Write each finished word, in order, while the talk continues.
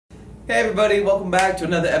Hey everybody, welcome back to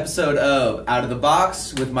another episode of Out of the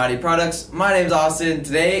Box with Mighty Products. My name's Austin.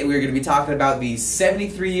 Today we're going to be talking about the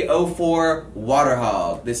 7304 Water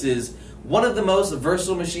Hog. This is one of the most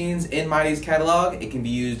versatile machines in Mighty's catalog. It can be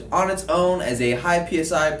used on its own as a high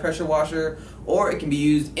PSI pressure washer, or it can be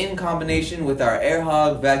used in combination with our Air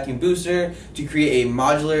Hog vacuum booster to create a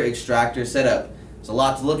modular extractor setup. There's a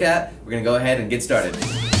lot to look at. We're going to go ahead and get started.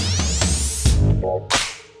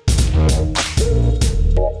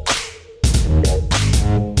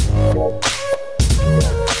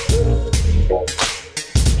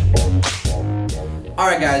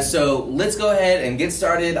 Alright guys, so let's go ahead and get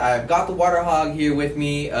started. I've got the Water Hog here with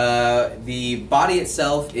me. The body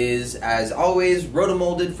itself is, as always,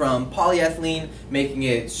 rotomolded from polyethylene, making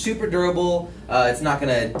it super durable. It's not going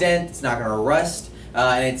to dent, it's not going to rust,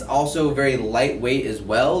 and it's also very lightweight as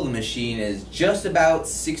well. The machine is just about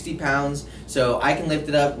 60 pounds, so I can lift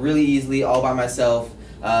it up really easily all by myself.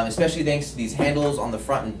 Especially thanks to these handles on the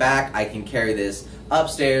front and back. I can carry this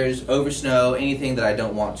upstairs, over snow, anything that I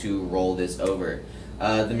don't want to roll this over.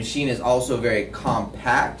 The machine is also very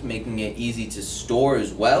compact, making it easy to store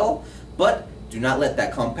as well, but do not let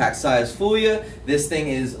that compact size fool you. This thing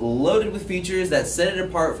is loaded with features that set it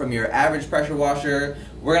apart from your average pressure washer.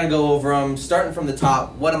 We're going to go over them, starting from the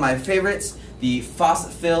top. One of my favorites, the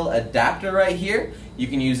faucet fill adapter right here. You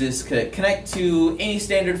can use this to connect to any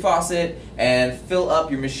standard faucet and fill up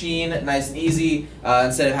your machine nice and easy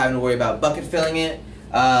instead of having to worry about bucket filling it.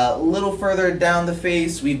 A little further down the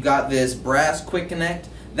face, we've got this brass quick connect.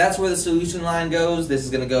 That's where the solution line goes. This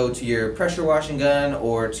is going to go to your pressure washing gun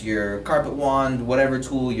or to your carpet wand, whatever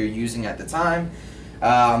tool you're using at the time.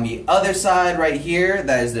 On the other side right here,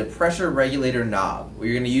 that is the pressure regulator knob.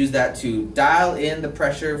 We're going to use that to dial in the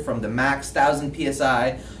pressure from the max 1000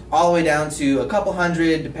 PSI all the way down to a couple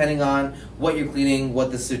hundred, depending on what you're cleaning,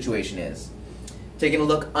 what the situation is. Taking a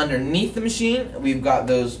look underneath the machine, we've got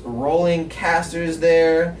those rolling casters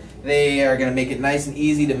there. They are going to make it nice and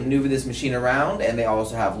easy to maneuver this machine around, and they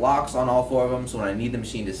also have locks on all four of them, so when I need the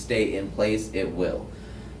machine to stay in place, it will.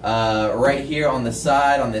 Right here on the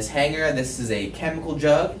side, on this hanger, this is a chemical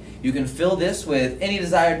jug. You can fill this with any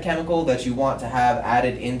desired chemical that you want to have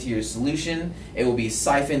added into your solution. It will be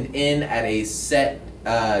siphoned in at a set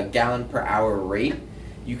gallon per hour rate.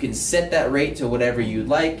 You can set that rate to whatever you'd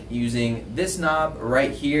like using this knob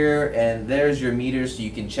right here, and there's your meter, so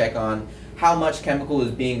you can check on how much chemical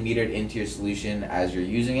is being metered into your solution as you're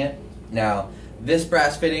using it. Now, this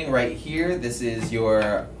brass fitting right here, this is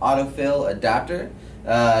your autofill adapter.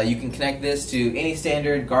 You can connect this to any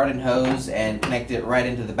standard garden hose and connect it right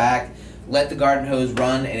into the back. Let the garden hose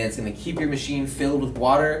run, and it's going to keep your machine filled with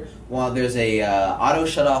water while there's a auto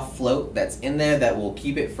shut-off float that's in there that will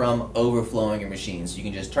keep it from overflowing your machine. So you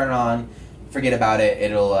can just turn it on, forget about it,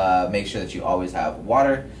 it'll make sure that you always have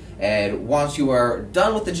water. And once you are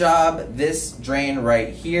done with the job, this drain right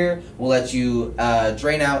here will let you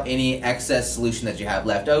drain out any excess solution that you have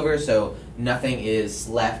left over, so nothing is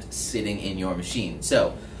left sitting in your machine.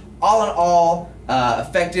 So all in all,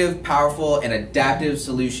 effective, powerful, and adaptive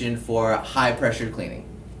solution for high pressure cleaning.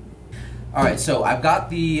 Alright, so I've got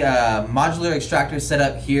the modular extractor set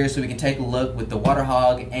up here so we can take a look with the Water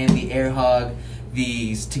Hog and the Air Hog.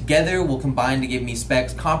 These together will combine to give me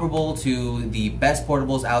specs comparable to the best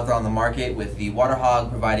portables out there on the market, with the Water Hog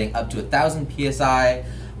providing up to 1000 PSI,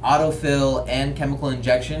 autofill, and chemical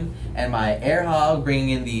injection, and my Air Hog bringing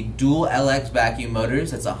in the dual LX vacuum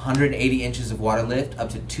motors. That's 180 inches of water lift, up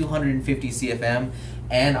to 250 CFM,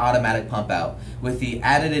 and automatic pump out. With the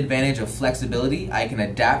added advantage of flexibility, I can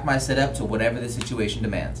adapt my setup to whatever the situation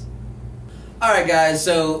demands. Alright guys,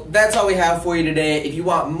 so that's all we have for you today. If you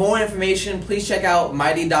want more information, please check out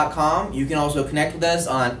Mighty.com. You can also connect with us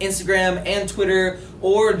on Instagram and Twitter,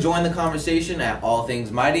 or join the conversation at All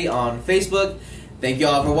Things Mighty on Facebook. Thank you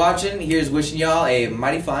all for watching. Here's wishing y'all a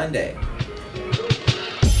mighty fine day.